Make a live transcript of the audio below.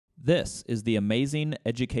This is the Amazing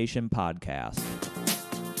Education Podcast.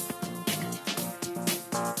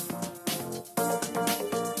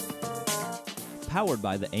 Powered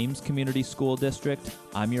by the Ames Community School District,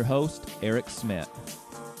 I'm your host, Eric Smith.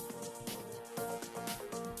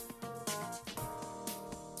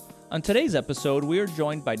 On today's episode, we are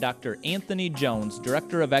joined by Dr. Anthony Jones,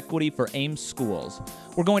 Director of Equity for Ames Schools.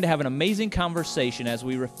 We're going to have an amazing conversation as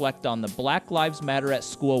we reflect on the Black Lives Matter at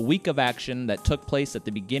School Week of Action that took place at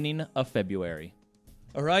the beginning of February.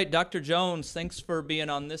 All right, Dr. Jones, thanks for being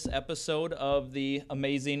on this episode of the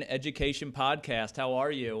Amazing Education Podcast. How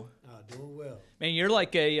are you? Doing well. Man, you're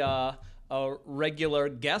like a regular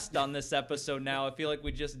guest on this episode now. I feel like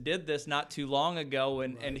we just did this not too long ago,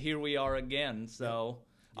 and here we are again. So,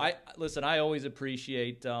 yep. I always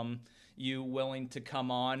appreciate you willing to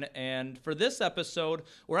come on. And for this episode,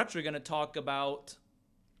 we're actually going to talk about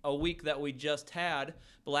a week that we just had,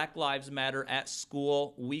 Black Lives Matter at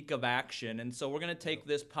School Week of Action. And so we're going to take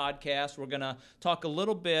this podcast, we're going to talk a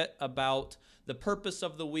little bit about the purpose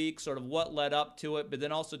of the week, sort of what led up to it, but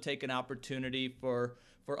then also take an opportunity for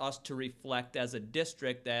us to reflect as a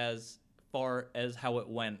district as far as how it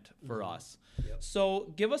went for us. Yep.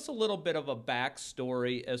 So give us a little bit of a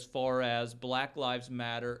backstory as far as Black Lives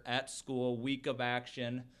Matter at School Week of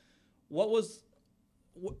Action.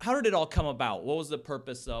 How did it all come about? What was the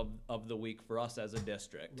purpose of the week for us as a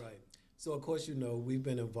district? Right. So, of course, we've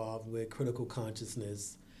been involved with critical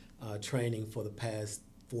consciousness training for the past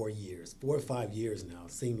 4 or 5 years now.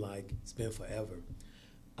 It seemed like it's been forever.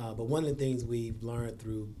 But one of the things we've learned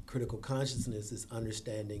through critical consciousness is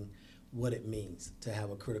understanding what it means to have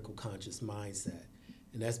a critical conscious mindset.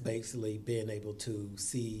 And that's basically being able to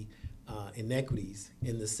see inequities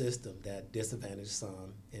in the system that disadvantage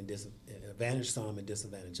some and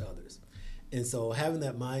disadvantage others. And so having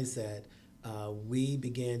that mindset, we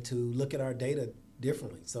began to look at our data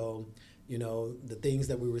differently. So, the things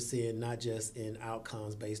that we were seeing, not just in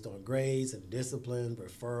outcomes based on grades and discipline,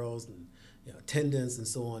 referrals, and attendance, and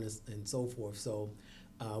so on and so forth. So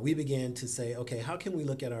we began to say, okay, how can we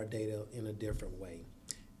look at our data in a different way?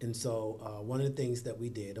 And so one of the things that we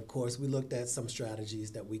did, of course, we looked at some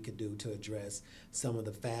strategies that we could do to address some of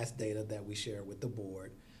the fast data that we shared with the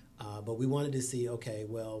board. But we wanted to see, okay,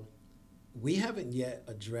 well, we haven't yet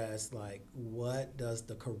addressed, what does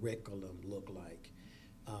the curriculum look like?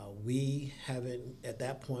 We haven't, at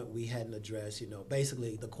that point, we hadn't addressed,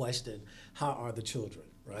 basically the question, how are the children,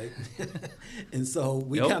 right? And so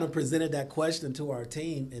we kind of presented that question to our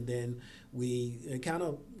team, and then we kind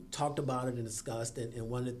of talked about it and discussed it. And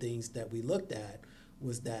one of the things that we looked at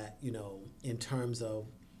was that, in terms of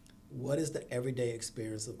what is the everyday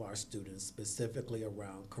experience of our students, specifically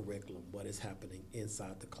around curriculum, what is happening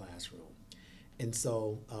inside the classroom. And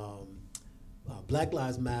so Black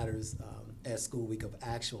Lives Matters at School Week of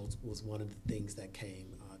Action was one of the things that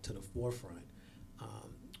came to the forefront.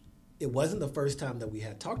 It wasn't the first time that we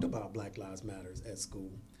had talked about Black Lives Matters at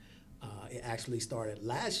school. It actually started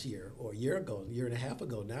last year or a year and a half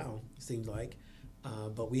ago now, it seems like.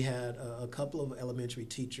 But we had a couple of elementary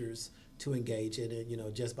teachers to engage in it,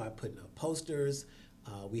 just by putting up posters.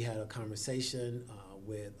 We had a conversation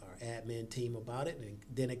with our admin team about it, and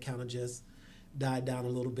then it kind of just died down a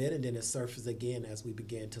little bit, and then it surfaced again as we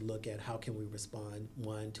began to look at how can we respond,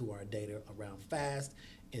 one, to our data around FAST,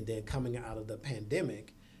 and then coming out of the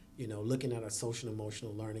pandemic, looking at our social and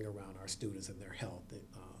emotional learning around our students and their health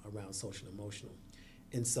around social and emotional.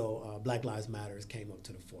 And so Black Lives Matters came up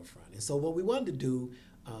to the forefront. And so what we wanted to do,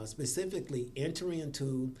 specifically entering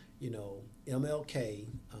into, MLK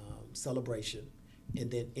celebration, and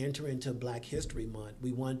then enter into Black History Month,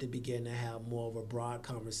 we wanted to begin to have more of a broad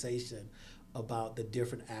conversation about the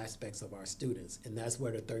different aspects of our students. And that's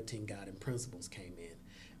where the 13 Guiding Principles came in.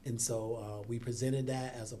 And so we presented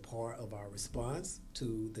that as a part of our response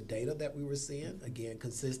to the data that we were seeing. Again,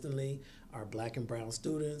 consistently, our Black and brown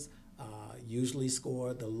students usually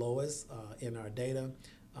score the lowest in our data.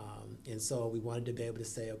 And so we wanted to be able to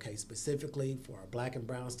say, okay, specifically for our Black and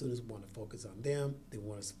brown students, we want to focus on them. They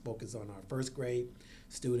want to focus on our first grade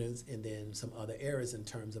students, and then some other areas in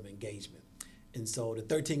terms of engagement. And so the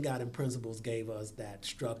 13 Guiding Principles gave us that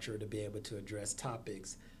structure to be able to address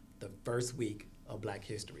topics the first week of Black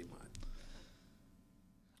History Month.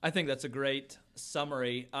 I think that's a great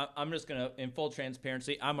summary. I'm just going to, in full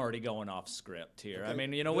transparency, I'm already going off script here. Okay. I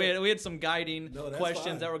mean, we had some guiding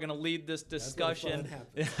questions that were going to lead this discussion.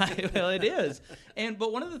 That's where fun happens. Well, it is.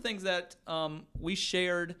 But one of the things that we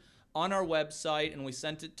shared on our website, and we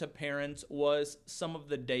sent it to parents, was some of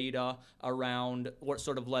the data around what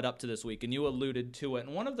sort of led up to this week, and you alluded to it.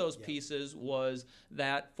 And one of those pieces was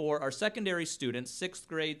that for our secondary students, 6th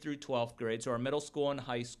grade through 12th grade, so our middle school and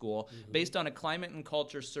high school, based on a climate and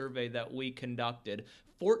culture survey that we conducted,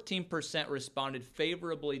 14% responded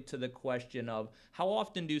favorably to the question of how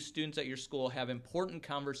often do students at your school have important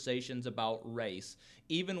conversations about race,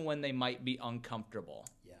 even when they might be uncomfortable?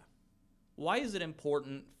 Why is it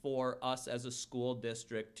important for us as a school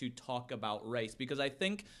district to talk about race? Because I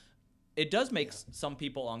think it does make some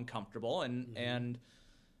people uncomfortable, and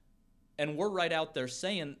we're right out there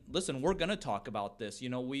saying, listen, we're going to talk about this. You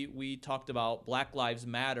know, we talked about Black Lives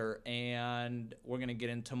Matter, and we're going to get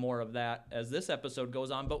into more of that as this episode goes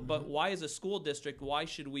on. But why, as a school district, why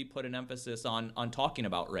should we put an emphasis on talking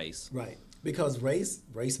about race? Right, because race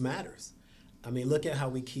matters. I mean, look at how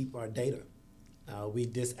we keep our data. We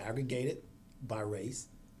disaggregate it by race.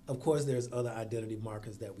 Of course, there's other identity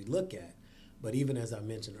markers that we look at, but even as I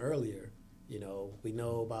mentioned earlier, you know, we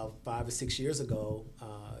know about 5 or 6 years ago,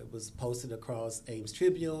 it was posted across Ames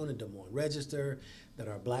Tribune and Des Moines Register that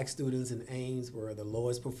our Black students in Ames were the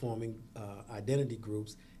lowest performing identity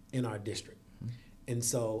groups in our district. And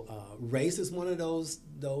so race is one of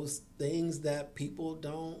those things that people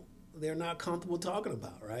they're not comfortable talking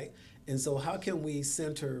about, right? And so how can we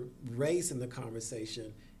center race in the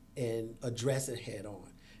conversation and address it head on?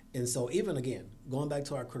 And so even again, going back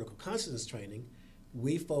to our critical consciousness training,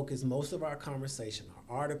 we focus most of our conversation,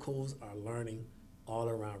 our articles, our learning, all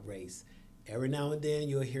around race. Every now and then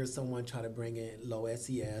you'll hear someone try to bring in low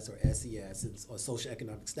SES or SES or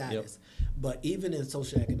socioeconomic status. But even in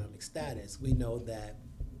socioeconomic status, we know that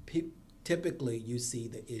typically you see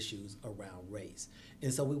the issues around race.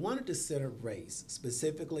 And so we wanted to center race,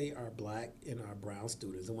 specifically our Black and our brown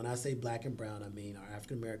students. And when I say Black and brown, I mean our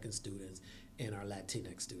African American students and our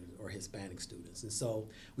Latinx students or Hispanic students. And so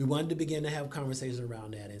we wanted to begin to have conversations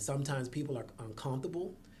around that. And sometimes people are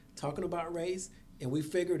uncomfortable talking about race. And we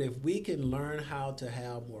figured if we can learn how to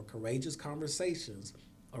have more courageous conversations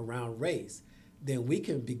around race, then we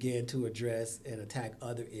can begin to address and attack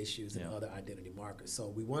other issues and other identity markers. So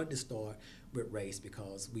we wanted to start with race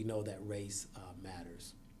because we know that race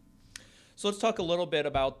matters. So let's talk a little bit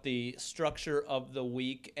about the structure of the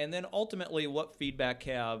week, and then ultimately what feedback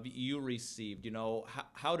have you received? You know,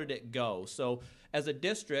 how did it go? So as a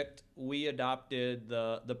district, we adopted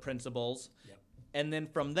the principles. And then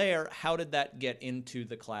from there, how did that get into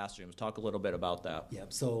the classrooms? Talk a little bit about that.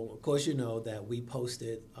 Yep. So, of course, you know that we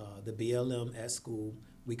posted the BLM at School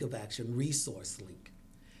Week of Action resource link.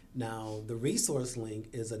 Now, the resource link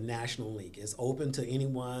is a national link. It's open to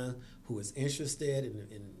anyone who is interested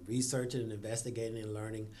in researching and investigating and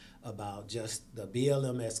learning about just the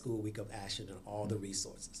BLM at School Week of Action and all the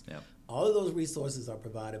resources. Yep. All of those resources are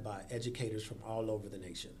provided by educators from all over the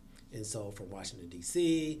nation. And so from Washington,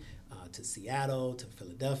 D.C., to Seattle, to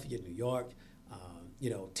Philadelphia, New York, you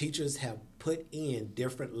know, teachers have put in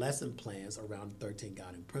different lesson plans around 13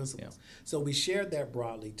 guiding principles. Yeah. So we shared that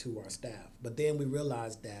broadly to our staff. But then we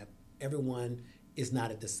realized that everyone is not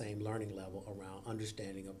at the same learning level around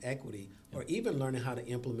understanding of equity or even learning how to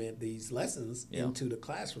implement these lessons into the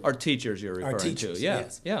classroom. Our teachers you're referring to. Yeah.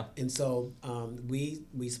 Yes. Yeah. And so we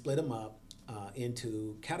split them up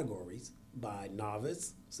into categories by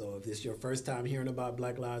novice. So if it's your first time hearing about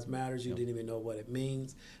Black Lives Matter, you didn't even know what it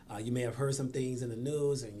means. You may have heard some things in the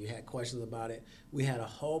news and you had questions about it. We had a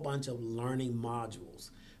whole bunch of learning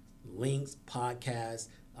modules, links, podcasts,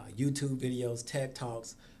 YouTube videos, TED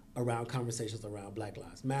Talks around conversations around Black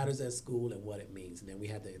Lives Matters at school and what it means. And then we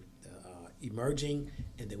had the emerging,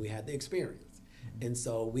 and then we had the experience. And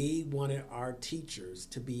so we wanted our teachers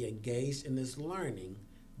to be engaged in this learning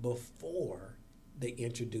before they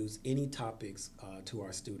introduce any topics to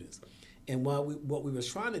our students. And what we were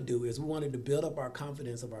trying to do is we wanted to build up our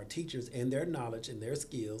confidence of our teachers and their knowledge and their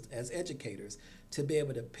skills as educators to be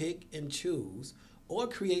able to pick and choose or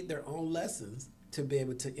create their own lessons to be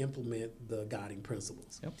able to implement the guiding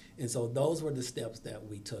principles. Yep. And so those were the steps that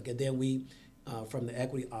we took. And then we, from the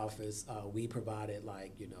equity office, we provided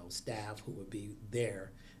staff who would be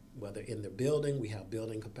there, whether in the building, we have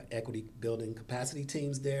equity building capacity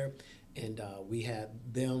teams there, and we had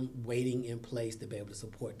them waiting in place to be able to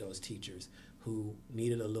support those teachers who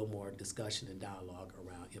needed a little more discussion and dialogue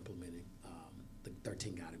around implementing the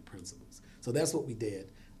 13 guiding principles. So that's what we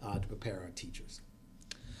did to prepare our teachers.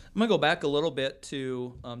 I'm going to go back a little bit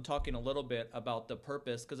to talking a little bit about the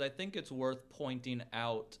purpose, because I think it's worth pointing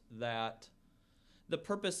out that the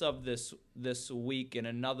purpose of this week in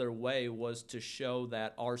another way was to show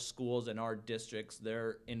that our schools and our districts,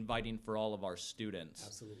 they're inviting for all of our students.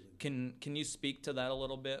 Absolutely. Can you speak to that a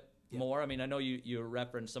little bit? more? I mean, I know you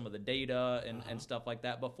referenced some of the data and stuff like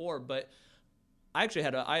that before, but I actually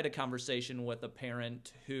had a conversation with a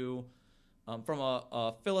parent who, from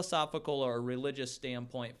a philosophical or a religious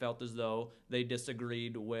standpoint, felt as though they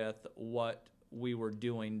disagreed with what we were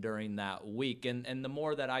doing during that week. And the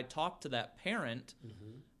more that I talked to that parent,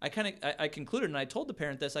 I concluded, and I told the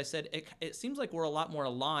parent this, I said, it seems like we're a lot more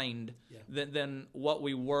aligned than what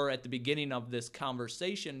we were at the beginning of this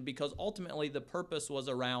conversation, because ultimately the purpose was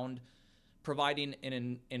around providing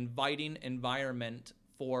an inviting environment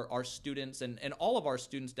for our students and all of our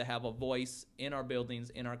students to have a voice in our buildings,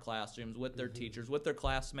 in our classrooms, with their teachers, with their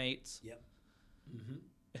classmates. Yep.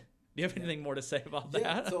 Do you have anything more to say about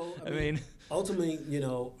that? So, I mean, ultimately,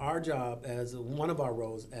 our job as one of our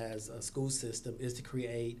roles as a school system is to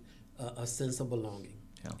create a sense of belonging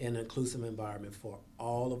and an inclusive environment for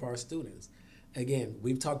all of our students. Again,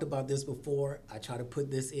 we've talked about this before. I try to put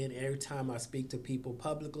this in every time I speak to people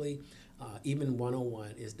publicly, even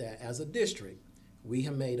one-on-one, is that as a district, we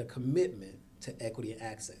have made a commitment to equity and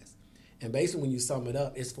access. And basically, when you sum it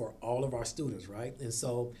up, it's for all of our students, right? And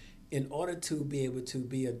so in order to be able to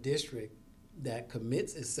be a district that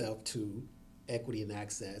commits itself to equity and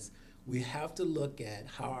access, we have to look at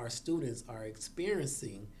how our students are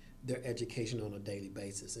experiencing their education on a daily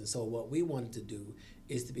basis. And so what we wanted to do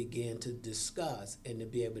is to begin to discuss and to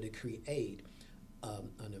be able to create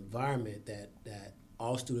an environment that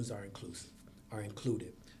all students are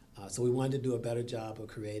included. So we wanted to do a better job of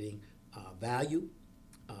creating value,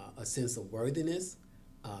 a sense of worthiness.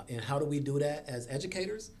 And how do we do that as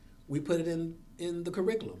educators? We put it in the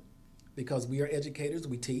curriculum, because we are educators,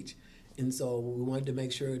 we teach. And so we wanted to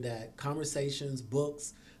make sure that conversations,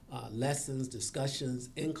 books, lessons, discussions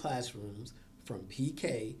in classrooms from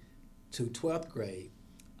PK to 12th grade,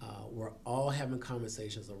 we're all having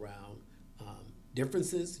conversations around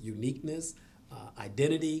differences, uniqueness,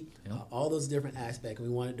 identity, all those different aspects. And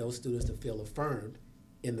we wanted those students to feel affirmed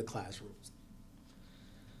in the classrooms.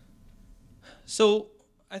 So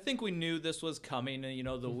I think we knew this was coming,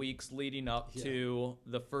 the weeks leading up to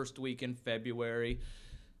the first week in February.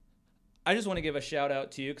 I just want to give a shout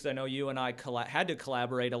out to you, because I know you and I had to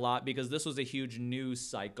collaborate a lot, because this was a huge news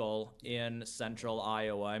cycle in central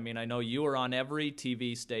Iowa. I mean, I know you were on every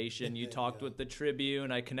TV station. You talked with the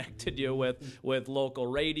Tribune. I connected you with local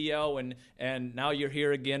radio, and now you're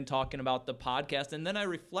here again talking about the podcast. And then I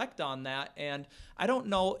reflect on that, and I don't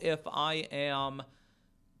know if I am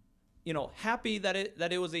happy that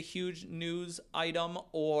it was a huge news item,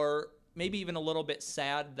 or maybe even a little bit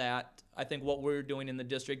sad that I think what we're doing in the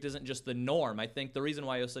district isn't just the norm. I think the reason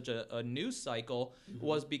why it was such a news cycle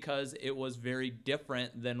was because it was very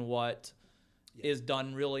different than what is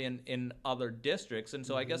done really in other districts. And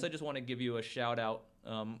so I guess I just want to give you a shout out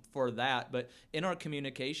for that. But in our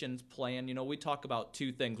communications plan, we talk about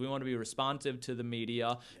two things. We want to be responsive to the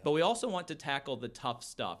media, but we also want to tackle the tough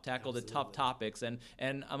stuff, the tough topics. And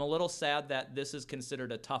I'm a little sad that this is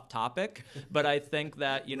considered a tough topic, but I think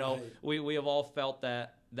that, we have all felt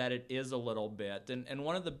that it is a little bit. And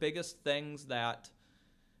one of the biggest things that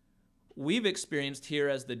we've experienced here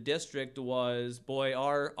as the district was, boy,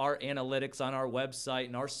 our analytics on our website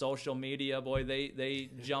and our social media, boy, they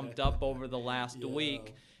jumped up over the last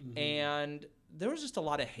week. And there was just a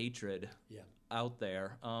lot of hatred out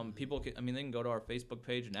there. People they can go to our Facebook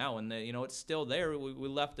page now, and it's still there. We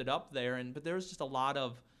left it up there, but there was just a lot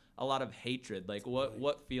of hatred. Like,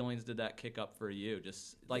 what feelings did that kick up for you?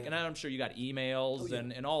 Just like, and I'm sure you got emails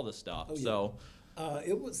and all the stuff.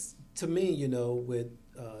 It was, to me, with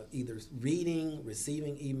either reading,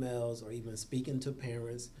 receiving emails, or even speaking to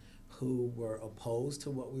parents who were opposed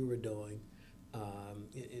to what we were doing,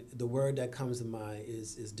 the word that comes to mind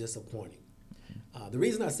is disappointing. The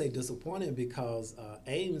reason I say disappointing because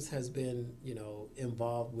Ames has been,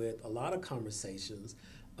 involved with a lot of conversations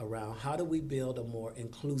around how do we build a more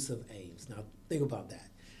inclusive Ames. Now, think about that.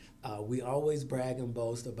 We always brag and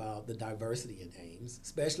boast about the diversity in Ames,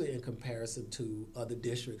 especially in comparison to other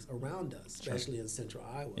districts around us, especially in central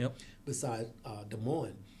Iowa, besides Des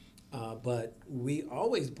Moines. But we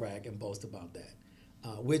always brag and boast about that,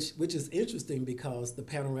 which is interesting because the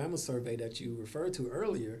panorama survey that you referred to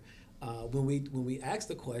earlier, when we asked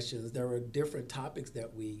the questions, there were different topics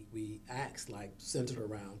that we asked, like centered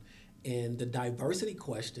around, and the diversity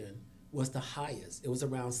question was the highest. It was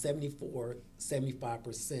around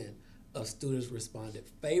 75% of students responded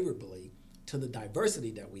favorably to the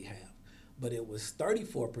diversity that we have, but it was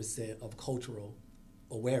 34% of cultural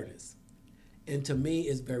awareness. And to me,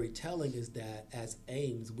 it's very telling is that as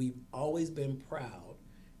Ames, we've always been proud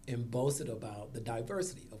and boasted about the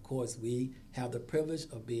diversity. Of course, we have the privilege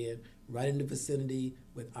of being right in the vicinity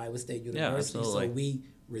with Iowa State University. Yeah, absolutely. So we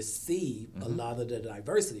receive a lot of the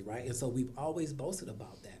diversity, right? And so we've always boasted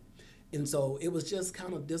about that. And so it was just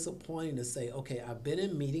kind of disappointing to say, okay, I've been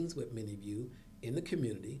in meetings with many of you in the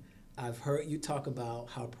community. I've heard you talk about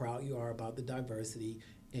how proud you are about the diversity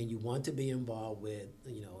and you want to be involved with,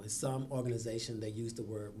 you know, in some organization they use the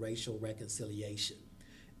word racial reconciliation.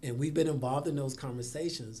 And we've been involved in those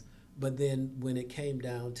conversations, but then when it came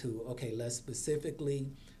down to, okay, let's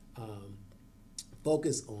specifically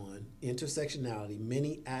focus on intersectionality,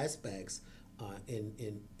 many aspects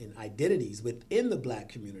in identities within the Black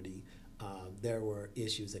community, there were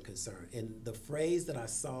issues and concern. And the phrase that I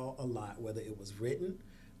saw a lot, whether it was written,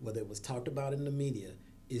 whether it was talked about in the media,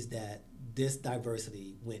 is that this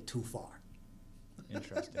diversity went too far.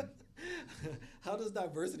 Interesting. How does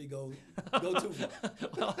diversity go too far?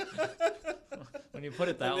 Well, when you put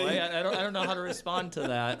it that way, I don't know how to respond to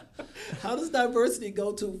that. How does diversity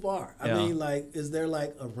go too far? I Yeah. mean, like, is there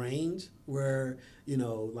like a range where,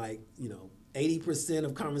 80%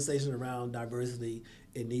 of conversation around diversity,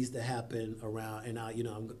 it needs to happen around, and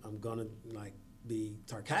I'm gonna like be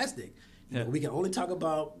sarcastic. You know, we can only talk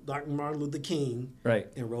about Dr. Martin Luther King, right,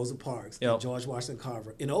 and Rosa Parks, Yep. and George Washington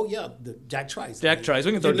Carver, and the Jack Trice. Jack Trice.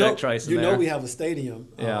 We can throw Jack Trice in there. We have a stadium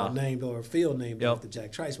named or a field named Yep. after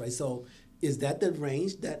Jack Trice, right? So, is that the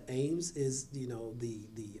range that Ames is?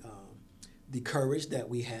 The courage that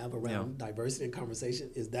we have around diversity and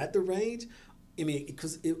conversation, is that the range? I mean,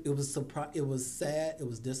 because it was sad, it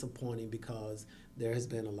was disappointing because there has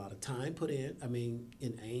been a lot of time put in. I mean,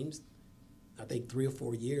 in Ames, I think 3 or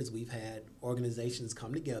 4 years we've had organizations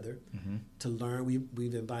come together to learn.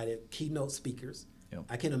 We've invited keynote speakers. Yep.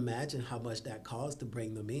 I can imagine how much that costs to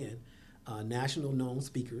bring them in. National known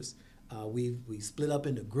speakers. We split up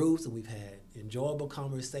into groups and we've had enjoyable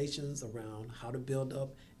conversations around how to build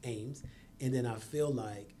up Ames. And then I feel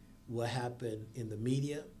like what happened in the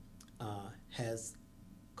media has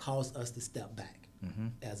caused us to step back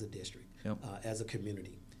as a district, as a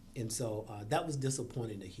community. And so that was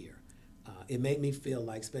disappointing to hear. It made me feel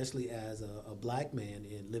like, especially as a Black man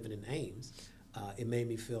living in Ames, it made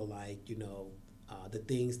me feel like, the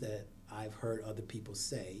things that I've heard other people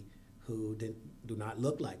say who do not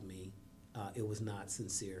look like me, it was not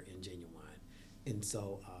sincere and genuine. And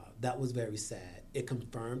so that was very sad. It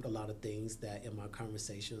confirmed a lot of things that in my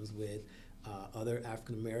conversations with other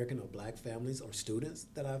African American or Black families or students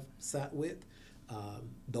that I've sat with,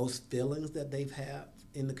 those feelings that they've had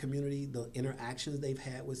in the community, the interactions they've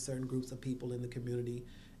had with certain groups of people in the community,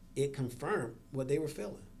 it confirmed what they were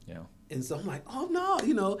feeling. Yeah. And so I'm like, oh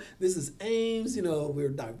no, this is Ames, we're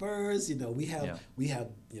diverse, we have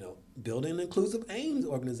building inclusive Ames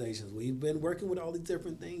organizations. We've been working with all these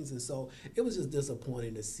different things. And so it was just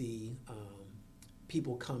disappointing to see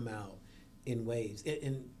people come out in waves.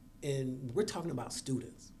 And we're talking about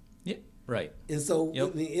students. Yeah. Right. And so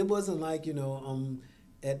it wasn't like,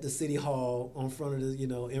 at the city hall in front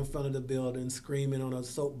of the building screaming on a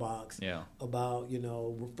soapbox about,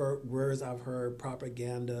 words I've heard,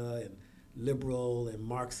 propaganda and liberal and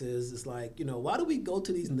Marxist. It's like, why do we go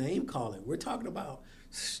to these name calling? We're talking about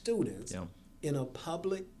students in a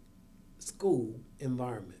public school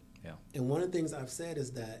environment. Yeah. And one of the things I've said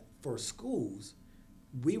is that for schools,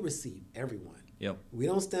 we receive everyone. Yep. We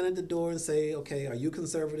don't stand at the door and say, okay, are you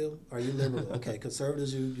conservative? Are you liberal? Okay,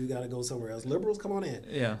 conservatives, you got to go somewhere else. Liberals, come on in.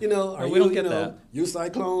 Yeah. We don't get that. You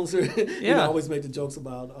Cyclones. Always make the jokes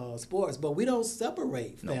about sports. But we don't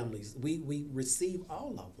separate families. We receive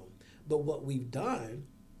all of them. But what we've done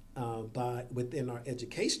within our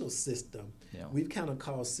educational system, we've kind of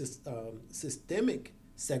caused systemic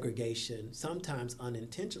segregation, sometimes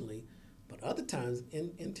unintentionally, but other times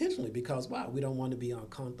intentionally, because we don't want to be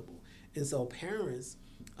uncomfortable. And so parents,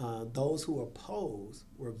 those who opposed,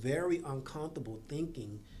 were very uncomfortable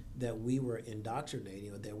thinking that we were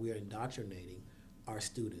indoctrinating or that we are indoctrinating our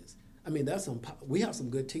students. I mean, we have some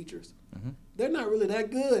good teachers. They're not really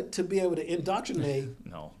that good to be able to indoctrinate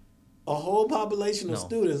a whole population of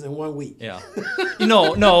students in 1 week. Yeah.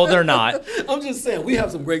 No, they're not. I'm just saying, we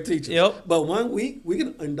have some great teachers. Yep. But 1 week, we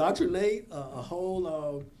can indoctrinate a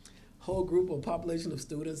whole group of population of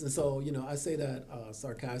students. And so, I say that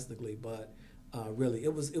sarcastically, but really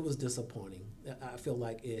it was disappointing. I feel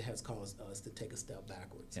like it has caused us to take a step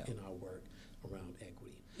backwards in our work around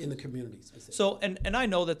equity in the community specifically. So, and I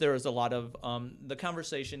know that there is a lot of, the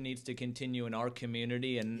conversation needs to continue in our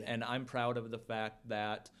community, and I'm proud of the fact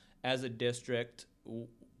that as a district,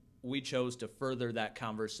 we chose to further that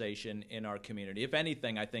conversation in our community. If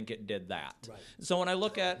anything, I think it did that. Right. So when I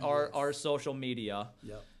look at our social media,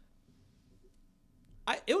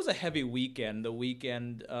 It was a heavy weekend. The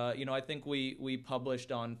weekend, I think we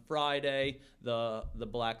published on Friday the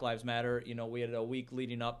Black Lives Matter. We had a week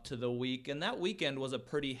leading up to the week, and that weekend was a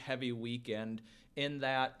pretty heavy weekend. In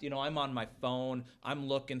that, I'm on my phone, I'm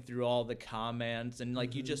looking through all the comments, and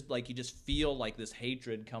you just feel like this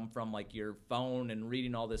hatred come from your phone and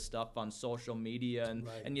reading all this stuff on social media, and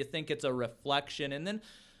Right. and you think it's a reflection, and then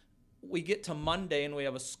we get to Monday and we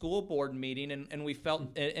have a school board meeting, and we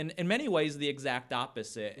felt in many ways the exact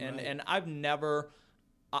opposite. And Right. and I've never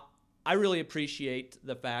I really appreciate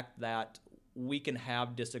the fact that we can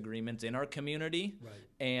have disagreements in our community, Right.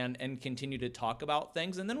 and continue to talk about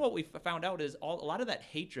things. And then what we found out is a lot of that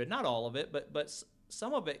hatred, not all of it, but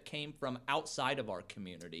some of it came from outside of our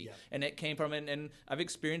community. Yeah. And it came from, and I've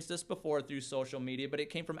experienced this before through social media, but it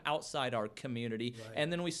came from outside our community. Right.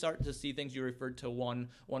 And then we start to see things. You referred to one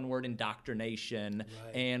word, indoctrination,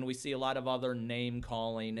 Right. and we see a lot of other name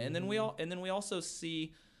calling. And then we also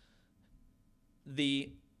see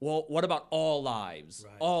what about all lives?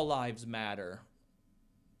 Right. All lives matter.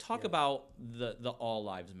 Talk Yeah. about the all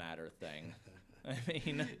lives matter thing. I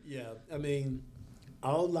mean, Yeah, I mean,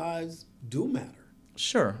 all lives do matter.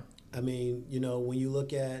 sure. I mean, when you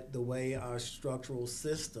look at the way our structural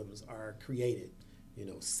systems are created,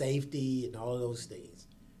 safety and all of those things,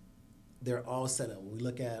 they're all set up. When we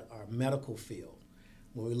look at our medical field,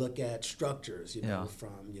 when we look at structures, Yeah.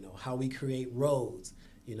 from, how we create roads,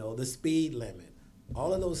 the speed limit,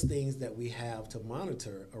 all of those things that we have to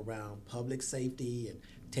monitor around public safety and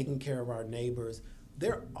taking care of our neighbors,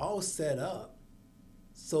 they're all set up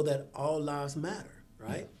so that all lives matter,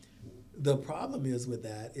 right? The problem is with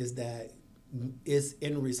that is that it's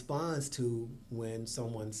in response to when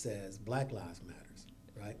someone says Black Lives Matters,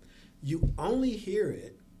 right? You only hear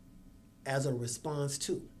it as a response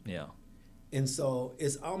to. Yeah. And so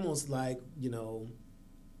it's almost like,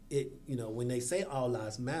 when they say all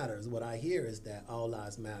lives matters, what I hear is that all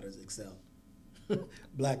lives matters except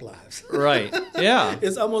Black lives. Right. Yeah.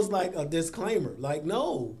 It's almost like a disclaimer. Like,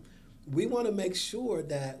 no, we want to make sure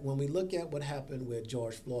that when we look at what happened with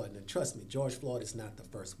George Floyd, and trust me, George Floyd is not the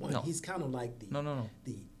first one. No. He's kind of like No.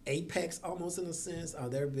 the apex, almost in a sense.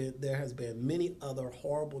 There has been many other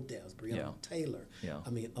horrible deaths. Breonna Yeah. Taylor. Yeah. I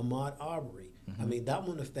mean, Ahmaud Arbery. I mean, that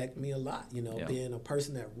one affected me a lot. Yeah. Being a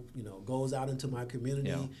person that goes out into my community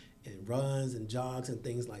Yeah. and runs and jogs and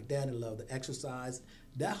things like that, and love to exercise.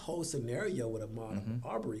 That whole scenario with Ahmaud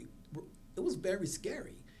Arbery, it was very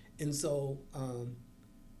scary. And so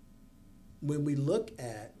when we look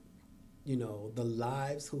at the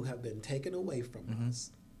lives who have been taken away from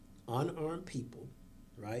us, unarmed people,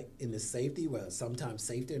 right, in the safety, well, sometimes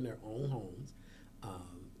safety in their own homes,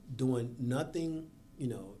 doing nothing,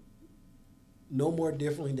 no more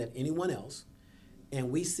differently than anyone else, and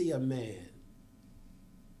we see a man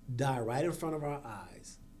die right in front of our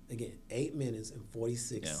eyes, again, 8 minutes and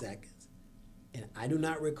 46 seconds, and I do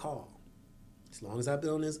not recall, as long as I've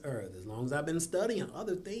been on this earth, as long as I've been studying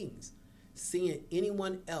other things, seeing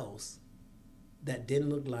anyone else that didn't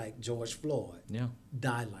look like George Floyd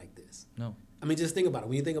die like this. No. I mean, just think about it.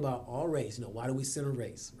 When you think about all race, why do we center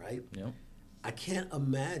race, right? Yeah. I can't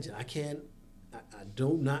imagine. I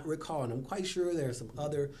do not recall, and I'm quite sure there are some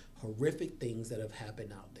other horrific things that have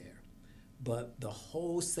happened out there. But the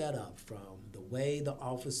whole setup, from the way the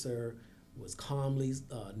officer was calmly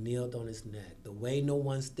kneeled on his neck, the way no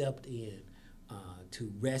one stepped in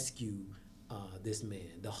to rescue this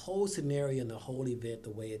man, the whole scenario and the whole event,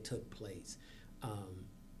 the way it took place,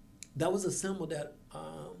 that was a symbol that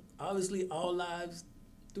obviously all lives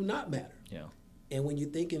do not matter. Yeah. And when you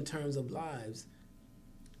think in terms of lives,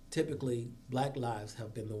 typically Black lives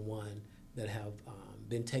have been the one that have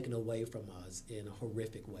been taken away from us in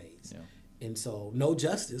horrific ways. Yeah. And so no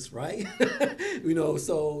justice, right?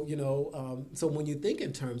 So when you think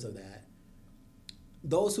in terms of that,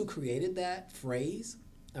 those who created that phrase,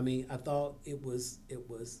 I mean, I thought it was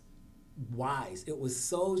wise. It was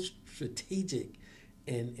so strategic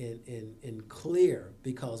and clear,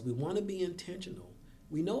 because we want to be intentional.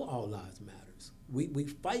 We know all lives matters. We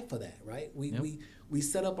fight for that, right? We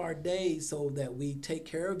set up our days so that we take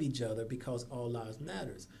care of each other because all lives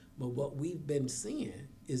matters. But what we've been seeing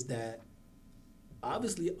is that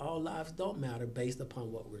obviously all lives don't matter based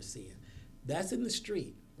upon what we're seeing. That's in the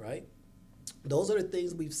street, right? Those are the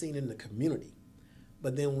things we've seen in the community.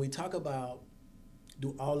 But then when we talk about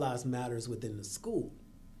do all lives matters within the school,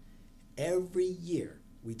 every year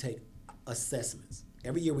we take assessments.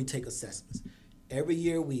 Every year we take assessments. Every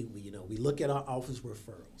year we look at our office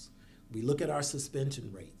referrals. We look at our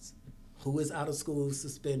suspension rates. Who is out of school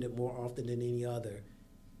suspended more often than any other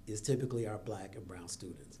is typically our Black and brown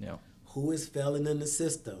students. Yeah. Who is failing in the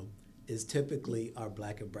system is typically our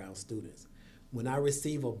Black and brown students. When I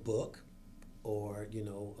receive a book or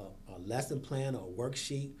a lesson plan or a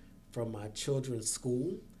worksheet from my children's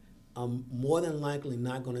school, I'm more than likely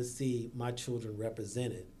not going to see my children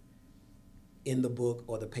represented in the book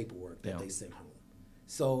or the paperwork that they sent home.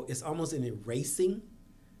 So it's almost an erasing.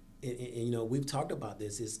 And we've talked about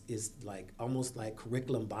this. It's like almost like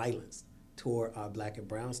curriculum violence toward our Black and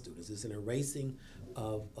brown students. It's an erasing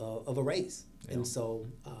of a race. Yeah. And so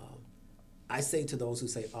I say to those who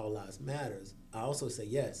say all lives matters, I also say,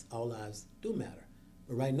 yes, all lives do matter.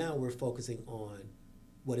 But right now we're focusing on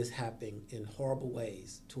what is happening in horrible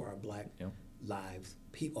ways to our Black lives,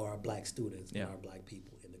 or our Black students and our Black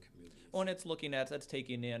people in the community. Well, and it's looking at, that's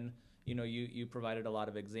taking in, you provided a lot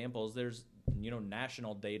of examples. There's,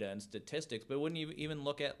 national data and statistics, but wouldn't you even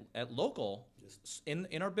look at local,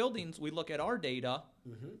 in our buildings, we look at our data.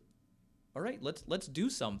 Mm-hmm. All right, let's do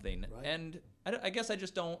something. Right. And I guess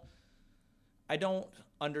I don't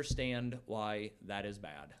understand why that is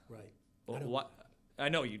bad. Right. I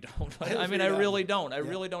know you don't. I really don't. I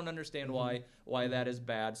really don't understand why that is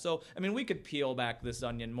bad. So, we could peel back this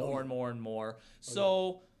onion more and more and more.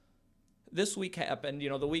 So this week happened,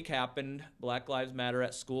 the week happened, Black Lives Matter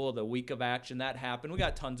at school, the week of action, that happened. We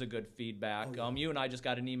got tons of good feedback. You and I just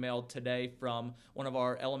got an email today from one of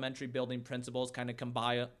our elementary building principals, kind of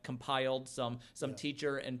compiled some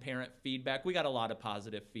teacher and parent feedback. We got a lot of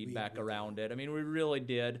positive feedback around it. We really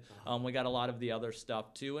did. We got a lot of the other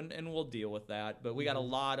stuff too, and we'll deal with that. But we got a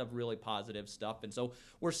lot of really positive stuff. And so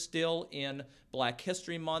we're still in Black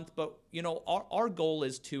History Month, but our goal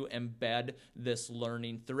is to embed this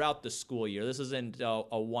learning throughout the school year. This isn't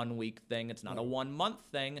a 1 week thing. It's not a 1 month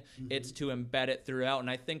thing. Mm-hmm. It's to embed it throughout, and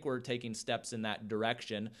I think we're taking steps in that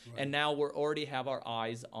direction. Right. And now we already have our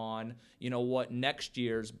eyes on, what next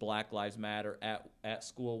year's Black Lives Matter at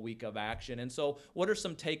School Week of Action. And so what are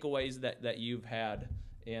some takeaways that you've had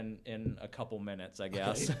in a couple minutes, I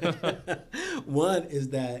guess? Okay. One is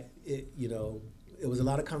that, it was a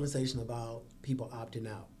lot of conversation about people opting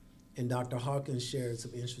out. And Dr. Hawkins shared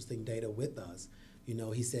some interesting data with us.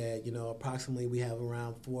 He said, approximately we have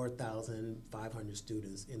around 4,500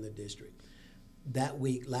 students in the district.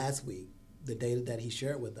 Last week, the data that he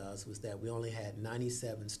shared with us was that we only had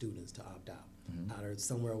 97 students to opt out, out of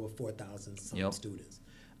somewhere over 4,000 students.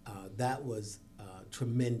 That was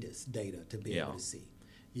tremendous data to be able to see.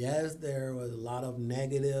 Yes, there was a lot of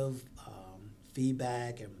negative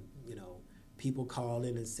feedback and, people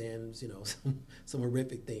calling and saying, some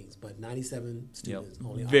horrific things, but 97 students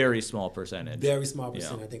only. Very small percentage. Very small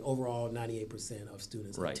percent. I think overall 98% of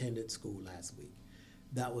students attended school last week.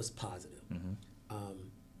 That was positive. Mm-hmm.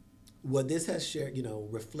 What this has shared,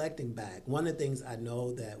 reflecting back, one of the things I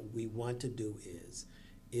know that we want to do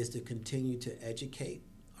is to continue to educate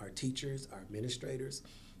our teachers, our administrators,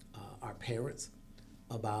 our parents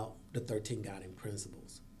about the 13 guiding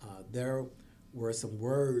principles. There were some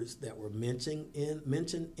words that were mentioned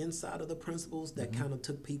inside of the principles that kind of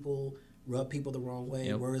rubbed people the wrong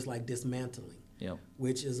way. Words like dismantling,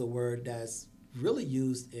 which is a word that's really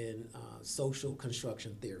used in social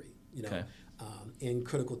construction theory, in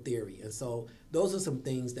critical theory. And so those are some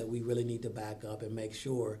things that we really need to back up and make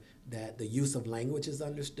sure that the use of language is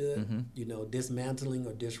understood. Mm-hmm. Dismantling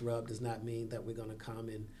or disrupt does not mean that we're going to come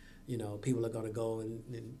and, people are going to go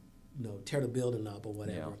and tear the building up or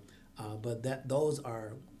whatever. Yeah. But those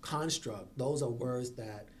are construct. Those are words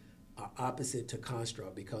that are opposite to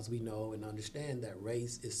construct, because we know and understand that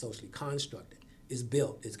race is socially constructed. It's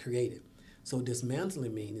built. It's created. So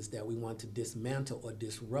dismantling means that we want to dismantle or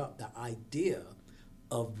disrupt the idea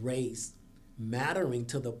of race mattering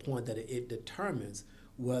to the point that it determines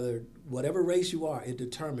whatever race you are, it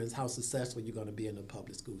determines how successful you're going to be in a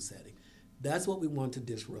public school setting. That's what we want to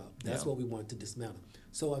disrupt. That's what we want to dismantle.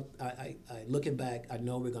 So I looking back, I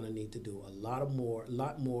know we're going to need to do a lot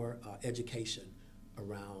more education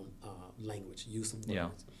around language, use of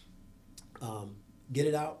words. Get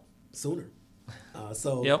it out sooner.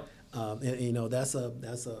 And, that's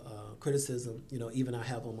a criticism. Even I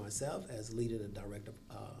have on myself as leader and director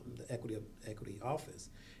of the equity office,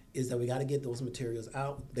 is that we got to get those materials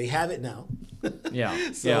out. They have it now.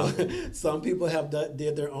 Some people have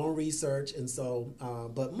did their own research, and so,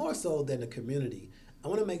 but more so than the community, I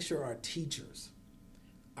want to make sure our teachers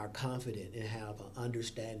are confident and have an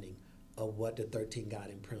understanding of what the 13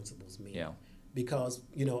 guiding principles mean. Yeah. Because,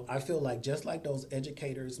 I feel like just like those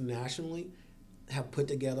educators nationally have put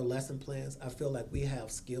together lesson plans, I feel like we have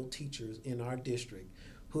skilled teachers in our district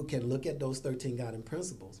who can look at those 13 guiding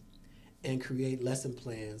principles and create lesson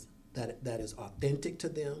plans that is authentic to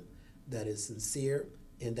them, that is sincere,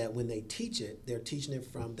 and that when they teach it, they're teaching it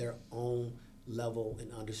from their own level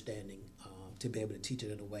and understanding to be able to teach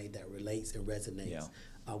it in a way that relates and resonates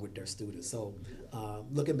with their students. So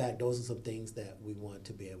looking back, those are some things that we want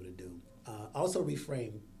to be able to do. Also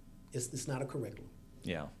reframe, it's not a curriculum.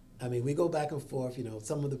 Yeah. I mean, we go back and forth, you know,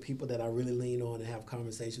 some of the people that I really lean on and have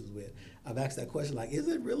conversations with, I've asked that question, like, is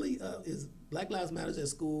it really, is Black Lives Matter at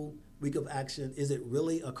School, Week of Action, is it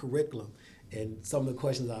really a curriculum? And some of the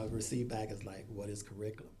questions I've received back is like, what is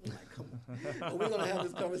curriculum? I'm like, come on. We're going to have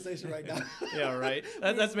this conversation right now. Yeah, right.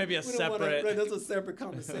 That's maybe a separate. Right, that's a separate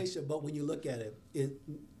conversation. But when you look at it,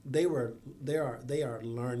 they are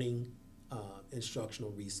learning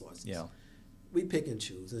instructional resources. Yeah. We pick and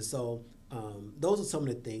choose. And so those are some of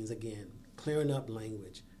the things, again, clearing up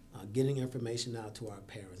language, getting information out to our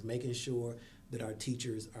parents, making sure that our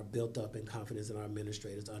teachers are built up in confidence and our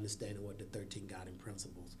administrators understanding what the 13 guiding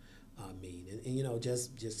principles mean. And you know,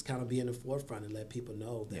 just kind of be in the forefront and let people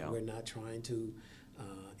know that we're not trying to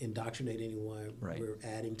indoctrinate anyone. Right. We're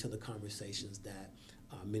adding to the conversations that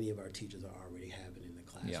many of our teachers are already having in the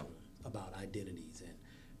classroom about identities and,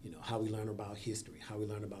 you know, how we learn about history, how we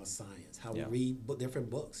learn about science, how we read different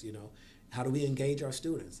books, you know, how do we engage our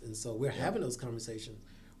students? And so we're having those conversations.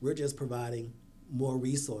 We're just providing more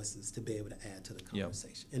resources to be able to add to the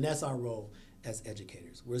conversation. And that's our role as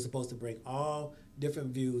educators. We're supposed to bring all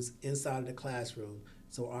different views inside of the classroom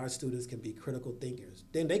so our students can be critical thinkers.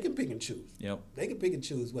 Then they can pick and choose. They can pick and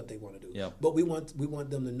choose what they want to do. But we want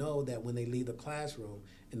them to know that when they leave the classroom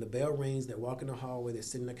and the bell rings, they're walking the hallway, they're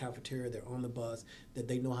sitting in the cafeteria, they're on the bus, that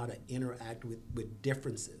they know how to interact with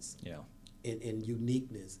differences and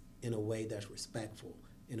uniqueness in a way that's respectful,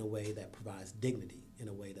 in a way that provides dignity, in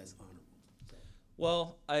a way that's honorable. So.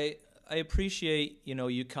 Well, I appreciate, you know,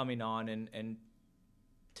 you coming on and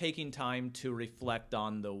taking time to reflect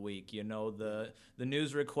on the week. You know, the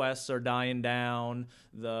news requests are dying down,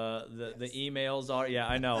 the emails are,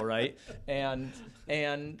 I know, right? and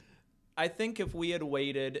I think if we had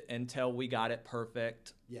waited until we got it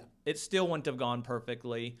perfect, it still wouldn't have gone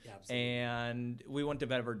perfectly, and we wouldn't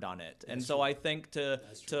have ever done it. And so I think to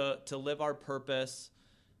live our purpose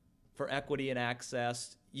for equity and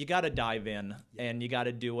access, you got to dive in and you got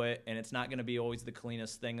to do it, and it's not going to be always the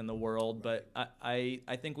cleanest thing in the world, but I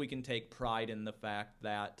think we can take pride in the fact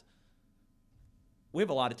that we have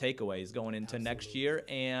a lot of takeaways going into next year,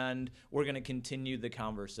 and we're going to continue the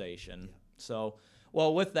conversation. So,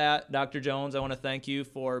 well, with that, Dr. Jones, I want to thank you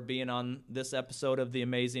for being on this episode of the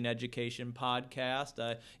Amazing Education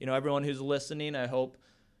Podcast. You know, everyone who's listening, I hope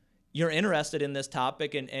you're interested in this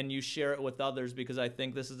topic and you share it with others, because I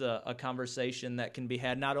think this is a conversation that can be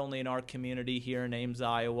had not only in our community here in Ames,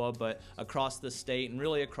 Iowa, but across the state and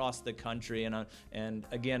really across the country. And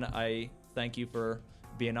again, I thank you for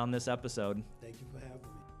being on this episode. Thank you for having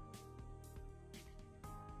me.